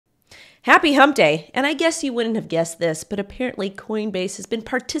Happy Hump Day! And I guess you wouldn't have guessed this, but apparently Coinbase has been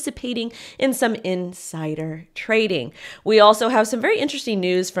participating in some insider trading. We also have some very interesting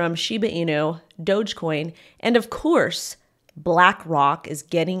news from Shiba Inu, Dogecoin, and of course, BlackRock is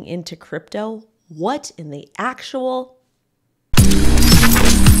getting into crypto. What in the actual...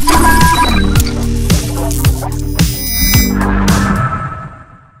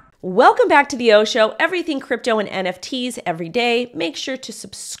 Welcome back to the O Show, everything crypto and NFTs every day. Make sure to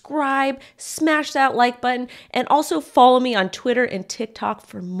subscribe, smash that like button, and also follow me on Twitter and TikTok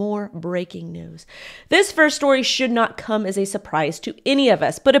for more breaking news. This first story should not come as a surprise to any of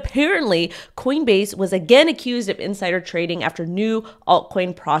us, but apparently Coinbase was again accused of insider trading after new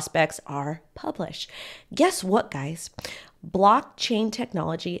altcoin prospects are published. Guess what, guys? Blockchain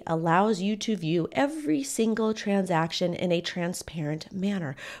technology allows you to view every single transaction in a transparent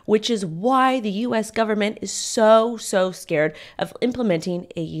manner, which is why the US government is so scared of implementing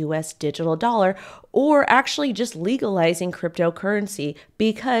a US digital dollar or actually just legalizing cryptocurrency,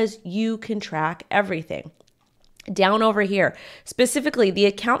 because you can track everything. Down over here, specifically, the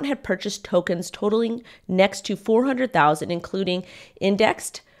account had purchased tokens totaling next to 400,000, including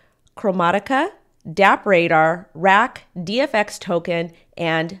indexed, Chromatica, DApp Radar, RAC, DFX token,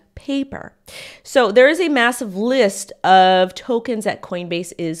 and paper. So there is a massive list of tokens that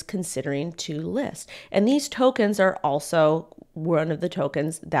Coinbase is considering to list. And these tokens are also one of the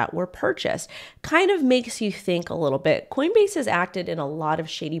tokens that were purchased. Kind of makes you think a little bit. Coinbase has acted in a lot of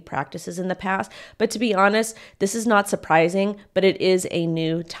shady practices in the past, but to be honest, this is not surprising, but it is a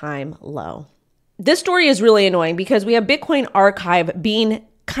new time low. This story is really annoying because we have Bitcoin Archive being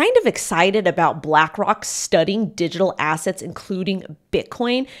kind of excited about BlackRock studying digital assets, including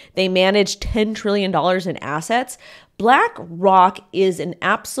Bitcoin. They manage $10 trillion in assets. BlackRock is an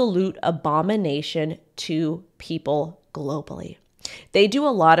absolute abomination to people globally. They do a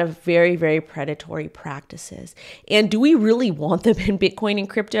lot of very predatory practices. And do we really want them in Bitcoin and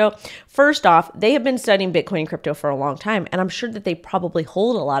crypto? First off, they have been studying Bitcoin and crypto for a long time, and I'm sure that they probably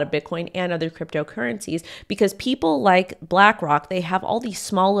hold a lot of Bitcoin and other cryptocurrencies because people like BlackRock, they have all these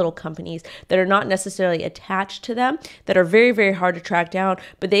small little companies that are not necessarily attached to them, that are very hard to track down,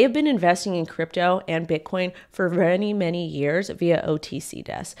 but they have been investing in crypto and Bitcoin for many years via OTC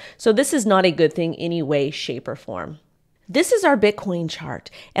desks. So this is not a good thing any way, shape, or form. This is our Bitcoin chart,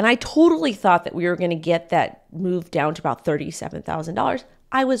 and I totally thought that we were going to get that move down to about $37,000.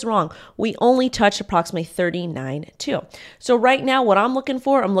 I was wrong. We only touched approximately $39,200. So right now, what I'm looking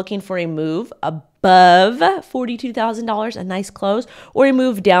for a move above $42,000, a nice close, or a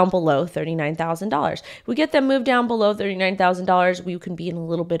move down below $39,000. We get that move down below $39,000, we can be in a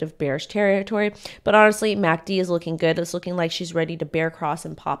little bit of bearish territory. But honestly, MACD is looking good. It's looking like she's ready to bear cross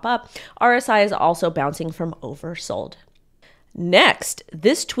and pop up. RSI is also bouncing from oversold. Next,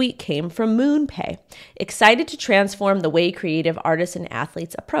 this tweet came from MoonPay. Excited to transform the way creative artists and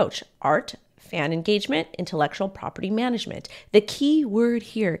athletes approach art, fan engagement, intellectual property management. The key word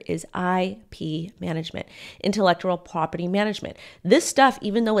here is IP management, intellectual property management. This stuff,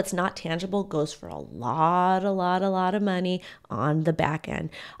 even though it's not tangible, goes for a lot of money on the back end.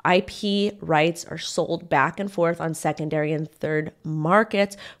 IP rights are sold back and forth on secondary and third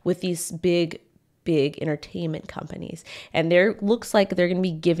markets with these big entertainment companies. And there looks like they're going to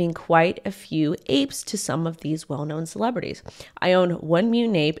be giving quite a few apes to some of these well-known celebrities. I own one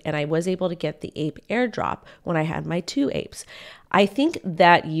mutant ape, and I was able to get the ape airdrop when I had my 2 apes. I think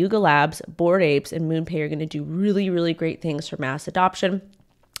that Yuga Labs, Bored Apes, and MoonPay are going to do really great things for mass adoption.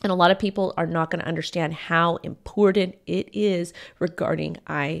 And a lot of people are not going to understand how important it is regarding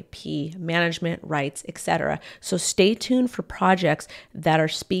IP management, rights, etc. So stay tuned for projects that are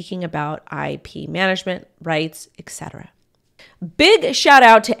speaking about IP management, rights, etc. Big shout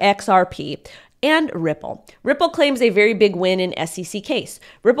out to XRP and Ripple. Ripple claims a very big win in SEC case.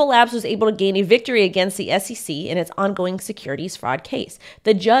 Ripple Labs was able to gain a victory against the SEC in its ongoing securities fraud case.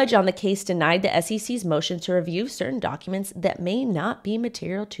 The judge on the case denied the SEC's motion to review certain documents that may not be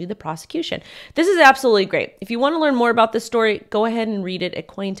material to the prosecution. This is absolutely great. If you want to learn more about this story, go ahead and read it at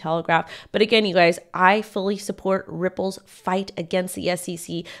Cointelegraph. But again, you guys, I fully support Ripple's fight against the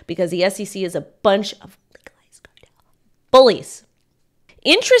SEC because the SEC is a bunch of legalized cartel bullies.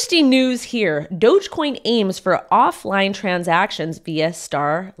 Interesting news here. Dogecoin aims for offline transactions via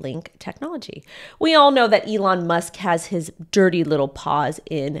Starlink technology. We all know that Elon Musk has his dirty little paws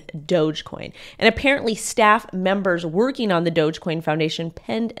in Dogecoin. And apparently staff members working on the Dogecoin Foundation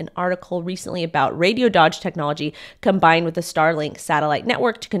penned an article recently about radio Doge technology combined with the Starlink satellite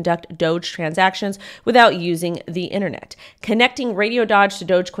network to conduct Doge transactions without using the internet. Connecting radio Doge to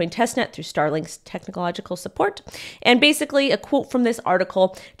Dogecoin testnet through Starlink's technological support. And basically a quote from this article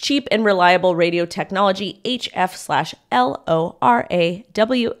article, cheap and reliable radio technology,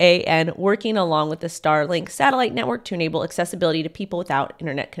 HF/LORAWAN, working along with the Starlink satellite network to enable accessibility to people without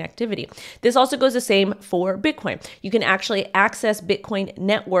internet connectivity. This also goes the same for Bitcoin. You can actually access Bitcoin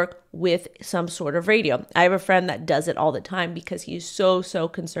network with some sort of radio. I have a friend that does it all the time because he's so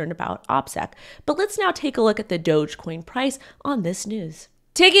concerned about OPSEC. But let's now take a look at the Dogecoin price on this news.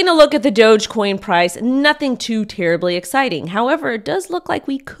 Taking a look at the Dogecoin price, nothing too terribly exciting. However, it does look like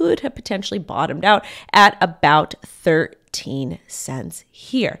we could have potentially bottomed out at about 13 cents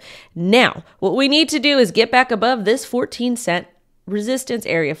here. Now, what we need to do is get back above this 14-cent resistance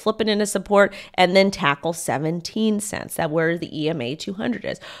area, flip it into support, and then tackle 17 cents. That's where the EMA 200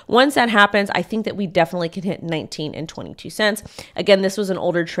 is. Once that happens, I think that we definitely can hit 19 and 22 cents. Again, this was an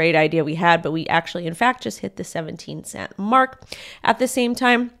older trade idea we had, but we actually, in fact, just hit the 17-cent mark. At the same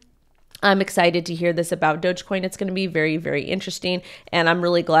time, I'm excited to hear this about Dogecoin. It's going to be very interesting. And I'm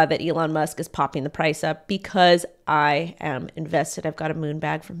really glad that Elon Musk is popping the price up because I am invested. I've got a moon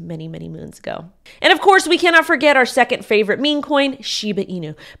bag from many moons ago. And of course, we cannot forget our second favorite meme coin, Shiba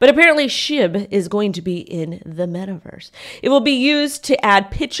Inu. But apparently SHIB is going to be in the metaverse. It will be used to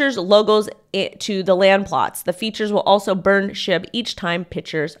add pictures, logos to the land plots. The features will also burn SHIB each time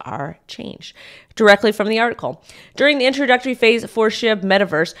pictures are changed. Directly from the article. During the introductory phase for SHIB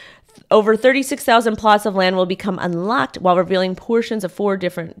Metaverse, over 36,000 plots of land will become unlocked while revealing portions of 4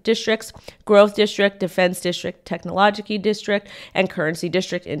 different districts: Growth District, Defense District, Technology District, and Currency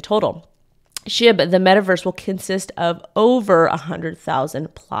District in total. SHIB, the metaverse, will consist of over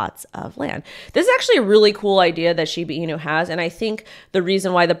 100,000 plots of land. This is actually a really cool idea that Shiba Inu has, and I think the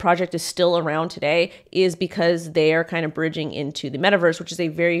reason why the project is still around today is because they are kind of bridging into the metaverse, which is a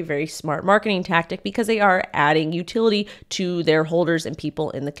very smart marketing tactic because they are adding utility to their holders and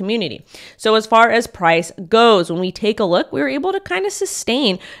people in the community. So as far as price goes, when we take a look, we were able to kind of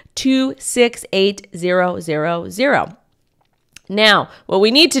sustain 268,000. Now, what we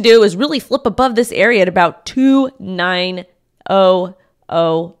need to do is really flip above this area at about 290,000.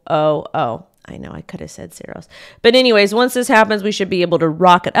 I know I could have said zeros. But anyways, once this happens, we should be able to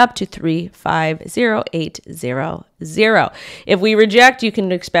rock it up to 350,800. If we reject, you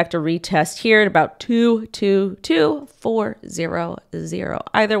can expect a retest here at about 222,400.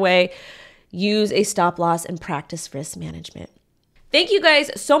 Either way, use a stop loss and practice risk management. Thank you guys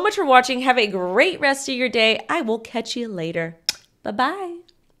so much for watching. Have a great rest of your day. I will catch you later. Bye-bye.